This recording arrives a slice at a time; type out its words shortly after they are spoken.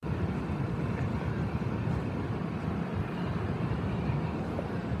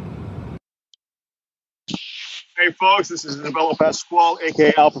Hey folks, this is Isabella Pasquale,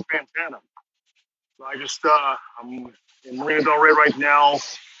 aka Alpha Fantana. So I'm in Marina Del Rey right now,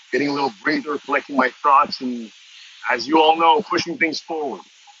 getting a little breather, collecting my thoughts, and as you all know, pushing things forward.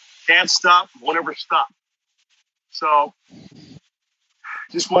 Can't stop, won't ever stop. So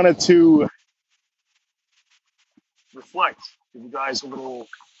just wanted to reflect, give you guys a little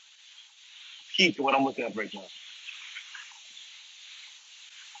peek at what I'm looking at right now.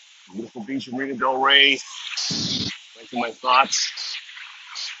 Beautiful beach of Marina Del Rey, collecting my thoughts.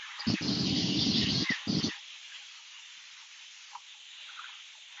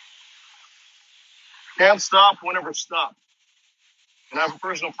 Can't stop, won't ever stop. And I have a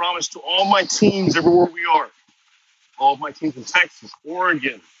personal promise to all my teams everywhere we are. All of my teams in Texas,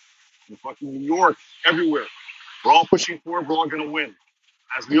 Oregon, in fucking New York, everywhere. We're all pushing forward. We're all going to win.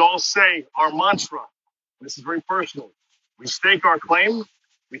 As we all say, our mantra, and this is very personal, we stake our claim,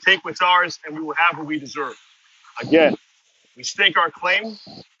 we take what's ours, and we will have what we deserve. Again, we stake our claim,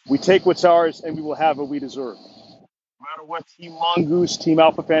 we take what's ours, and we will have what we deserve. No matter what, Team Mongoose, Team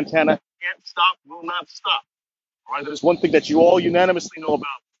Alpha Fantana, can't stop, will not stop. All right, that is one thing that you all unanimously know about.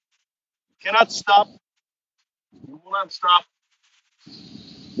 You cannot stop. You will not stop.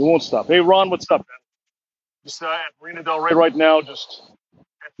 You won't stop. Hey, Ron, what's up, man? Just at Marina Del Rey right now, just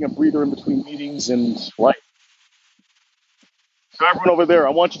taking a breather in between meetings and life. So everyone over there,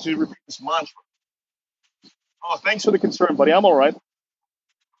 I want you to repeat this mantra. Oh, thanks for the concern, buddy. I'm all right. So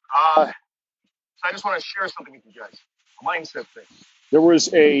I just want to share something with you guys. A mindset thing. There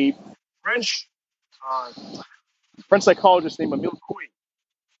was a French psychologist named Emile Coué,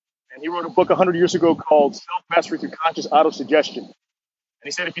 and he wrote a book 100 years ago called Self-Mastery Through Conscious Autosuggestion. And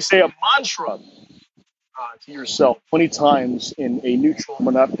he said if you say a mantra to yourself 20 times in a neutral,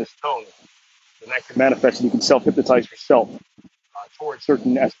 monotonous tone, then that can manifest and you can self-hypnotize yourself towards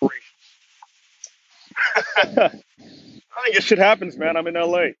certain aspirations. I think this shit happens, man. I'm in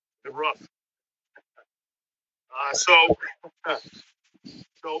LA. They're rough. So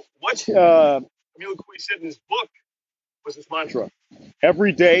what Emile Coué said in his book was this mantra.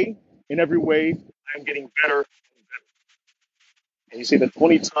 Every day, in every way, I'm getting better and better. And you say that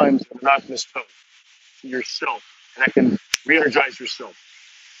 20 times in a monotonous tone to yourself, and that can re-energize yourself.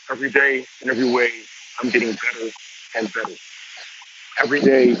 Every day, in every way, I'm getting better and better. Every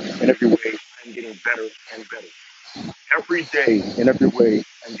day, in every way, I'm getting better and better. Every day, in every way,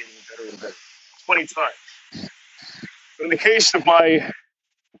 I'm getting better and better. 20 times. But in the case of my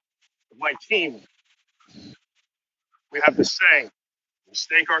team, we have this saying, we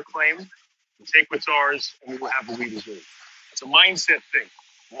stake our claim, we take what's ours, and we will have what we deserve. It's a mindset thing.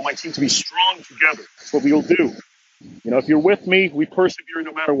 I want my team to be strong together. That's what we'll do. You know, if you're with me, we persevere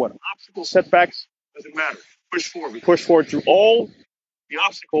no matter what. Obstacles, setbacks, doesn't matter. Push forward. We push forward through all the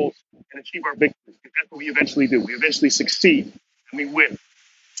obstacles and achieve our victories. That's what we eventually do. We eventually succeed and we win.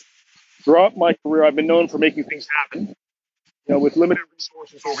 Throughout my career, I've been known for making things happen, you know, with limited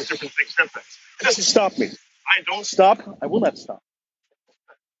resources over different things, setbacks. It doesn't stop me. I don't stop. I will not stop.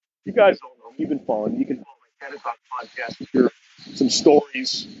 You guys don't know. You've been following. You can follow my Canada Talk podcast and hear some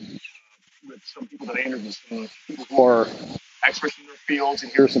stories with some people that I interview, some people who are experts in their fields,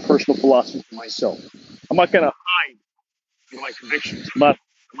 and hear some personal philosophy for myself. I'm not going to hide my convictions. I'm not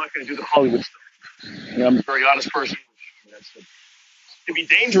going to do the Hollywood stuff. You know, I'm a very honest person. It can be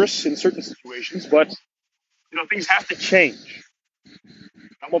dangerous in certain situations, but you know, things have to change.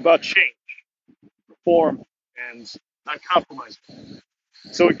 I'm about change, reform, and not compromise.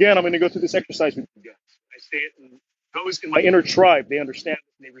 So again, I'm going to go through this exercise with you guys. I say it, and those in my inner tribe, they understand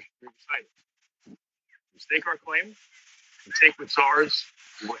it, and they recite it. We stake our claim, we take what's ours,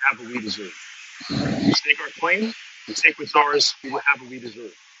 we will have what we deserve. We stake our claim, we take what's ours, we will have what we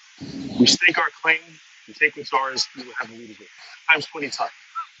deserve. We stake our claim, we take what's ours, we will have what we deserve. Times 20 times.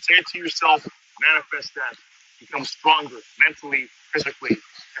 Say it to yourself, manifest that, become stronger mentally, physically.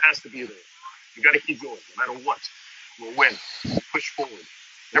 It has to be there. You got to keep going, no matter what. We'll win. We'll push forward.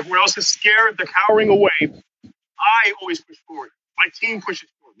 And everyone else is scared, they're cowering away. I always push forward. My team pushes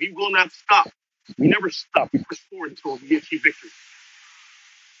forward. We will not stop. We never stop. We push forward until we achieve victory.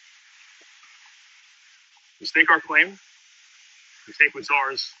 We stake our claim. We take what's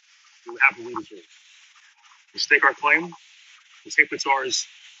ours. We will have what we deserve. We stake our claim. We take what's ours.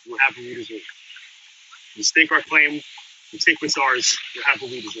 We will have what we deserve. We stake our claim. We take what's ours. We will have what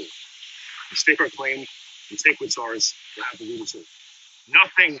we deserve. We stake our claim. We take what's ours. We will have what we deserve.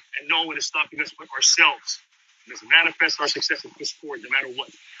 Nothing and no one is stopping us but ourselves. We must manifest our success and push forward no matter what.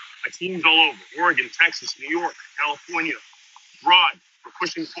 My team's all over. Oregon, Texas, New York, California, abroad. We're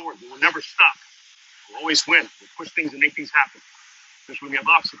pushing forward. We will never stop. We'll always win. We'll push things and make things happen. Especially when we have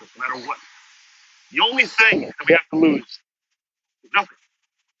obstacles, no matter what. The only thing that we have to lose is nothing.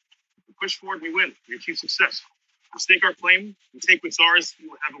 We push forward, we win, we achieve success. We stake our claim, we take what's ours, we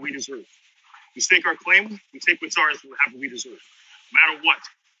will have what we deserve. We stake our claim, we take what's ours, we will have what we deserve. No matter what.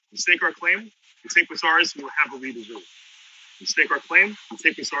 We stake our claim, we take what's ours, we will have what we deserve. We stake our claim, we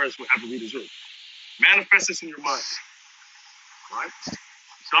take what's ours, we will have what we deserve. Manifest this in your mind. All right?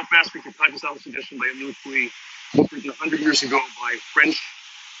 Self-Mastery for Conscious Suggestion by Emile Coué, book written 100 years ago by French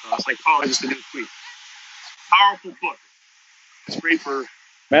psychologist Emile Coué. Powerful book. It's great for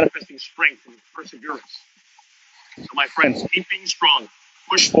manifesting strength and perseverance. So my friends, keep being strong.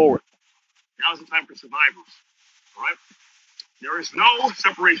 Push forward. Now is the time for survivors. All right? There is no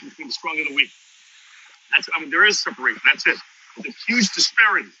separation between the strong and the weak. There is separation. That's it. There's a huge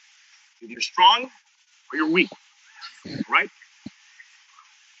disparity. Either you're strong or you're weak. All right?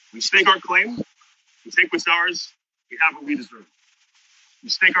 We stake our claim. We take what's ours. We have what we deserve. We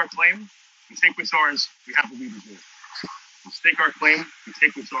stake our claim. We take what's ours. We have what we deserve. We stake our claim. We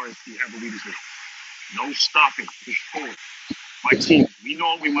take what's ours. We have what we deserve. No stopping. Push forward. My team, we know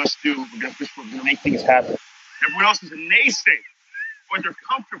what we must do. We're going to push forward. We're going to make things happen. Everyone else is a naysayer. Or they're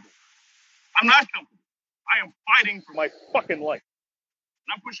comfortable. I'm not comfortable. I am fighting for my fucking life.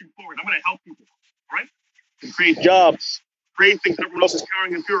 And I'm pushing forward. I'm going to help people. All right? And create jobs. Create things that everyone else is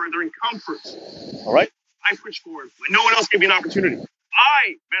carrying in fear. They're in comfort. All right? I push forward. When no one else gave me an opportunity.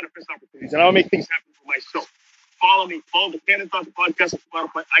 I manifest opportunities. And I'll make things happen for myself. Follow me. Follow the Candid Thoughts podcast on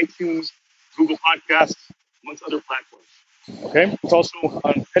Spotify, iTunes, Google Podcasts, amongst other platforms. Okay? It's also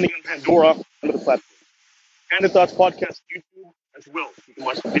on Pending on Pandora, another platform. Candid Thoughts podcast, YouTube as well. You can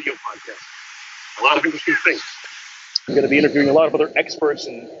watch the video podcast. A lot of interesting things. I'm going to be interviewing a lot of other experts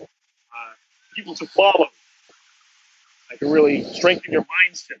and people to follow. I can really strengthen your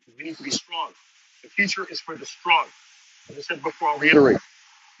mindset. We need to be strong. The future is for the strong. As I said before, I'll reiterate.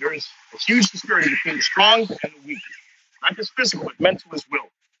 There is a huge disparity between the strong and the weak. Not just physical, but mental as well.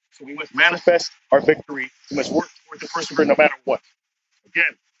 So we must manifest our victory. We must work towards the perseverance no matter what.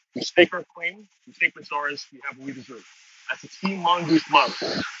 Again, we stake our claim. We take what's ours. We have what we deserve. That's a Team Mongoose model.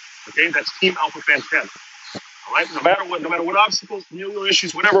 Okay? That's Team Alpha Fantastic. All right? No matter what obstacles, familial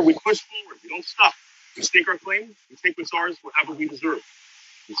issues, whatever, we push forward. We don't stop. We stake our claim. We take what's ours. We'll have what we deserve.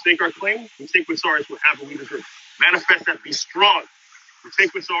 We stake our claim. We take what's ours. We'll have what we deserve. Manifest that. Be strong. We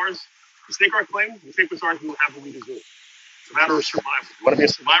take what's ours. We stake our claim. We take what's ours. We will have what we deserve. It's a matter of survival. You want to be a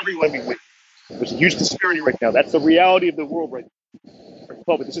survivor? You want to be winning. There's a huge disparity right now. That's the reality of the world right now.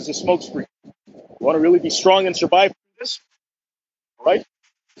 But this is a smokescreen. You want to really be strong and survive through this? All right?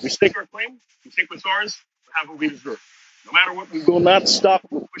 We stake our claim. We take what's ours. We'll have what we deserve. No matter what, we will not stop.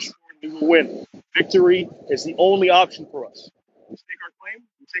 We'll push forward. We will win. Victory is the only option for us. We stake our claim.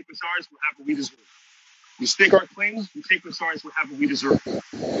 We take what's ours. We'll have what we deserve. We stake our claim. We take what's ours. We'll have what we deserve.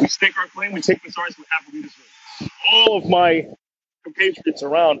 We stake our claim. We take what's ours. We'll have what we deserve. All of my compatriots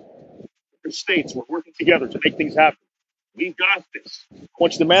around different states, we're working together to make things happen. We got this. I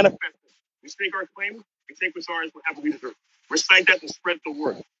want you to manifest this. We stake our claim. We take what's ours. We'll have what we deserve. Recite that and spread the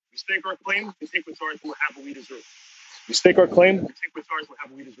word. We stake our claim. We take what's ours. We'll have what we deserve. We stake our claim. We take what's ours. We'll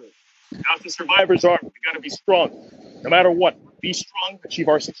have what we deserve. Now it's the survivor's arm. We got to be strong. No matter what. Be strong. Achieve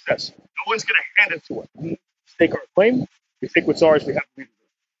our success. No one's going to hand it to us. We stake our claim. We take what's ours. We have what we deserve.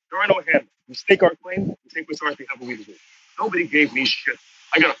 There are no hands. We stake our claim. We take what's ours. We have what we deserve. Nobody gave me shit.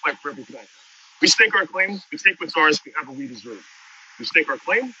 I got to fight for everything I have. We stake our claim. We take what's ours. We have what we deserve. We stake our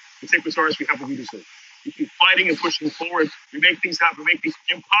claim. We take what's ours. We have what we deserve. We keep fighting and pushing forward. We make things happen. We make things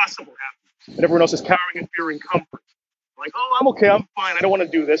impossible happen. And everyone else is cowering in fear and comfort. Like, oh, I'm okay. I'm fine. I don't want to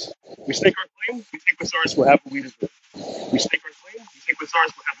do this. We stake our claim. We take what's ours. We'll have what we deserve. We stake our claim. We take what's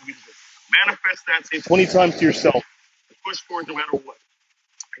ours. We'll have what we deserve. Manifest that. Say 20 times to yourself. And push forward no matter what.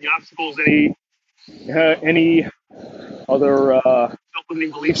 Any obstacles, any other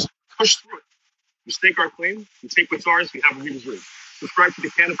self-limiting beliefs, push through it. We stake our claim. We take what's ours. We have what we deserve. Subscribe to the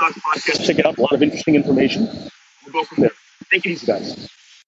Candid Thoughts podcast. Check it out. A lot of interesting information. We'll go from there. Take it easy, guys.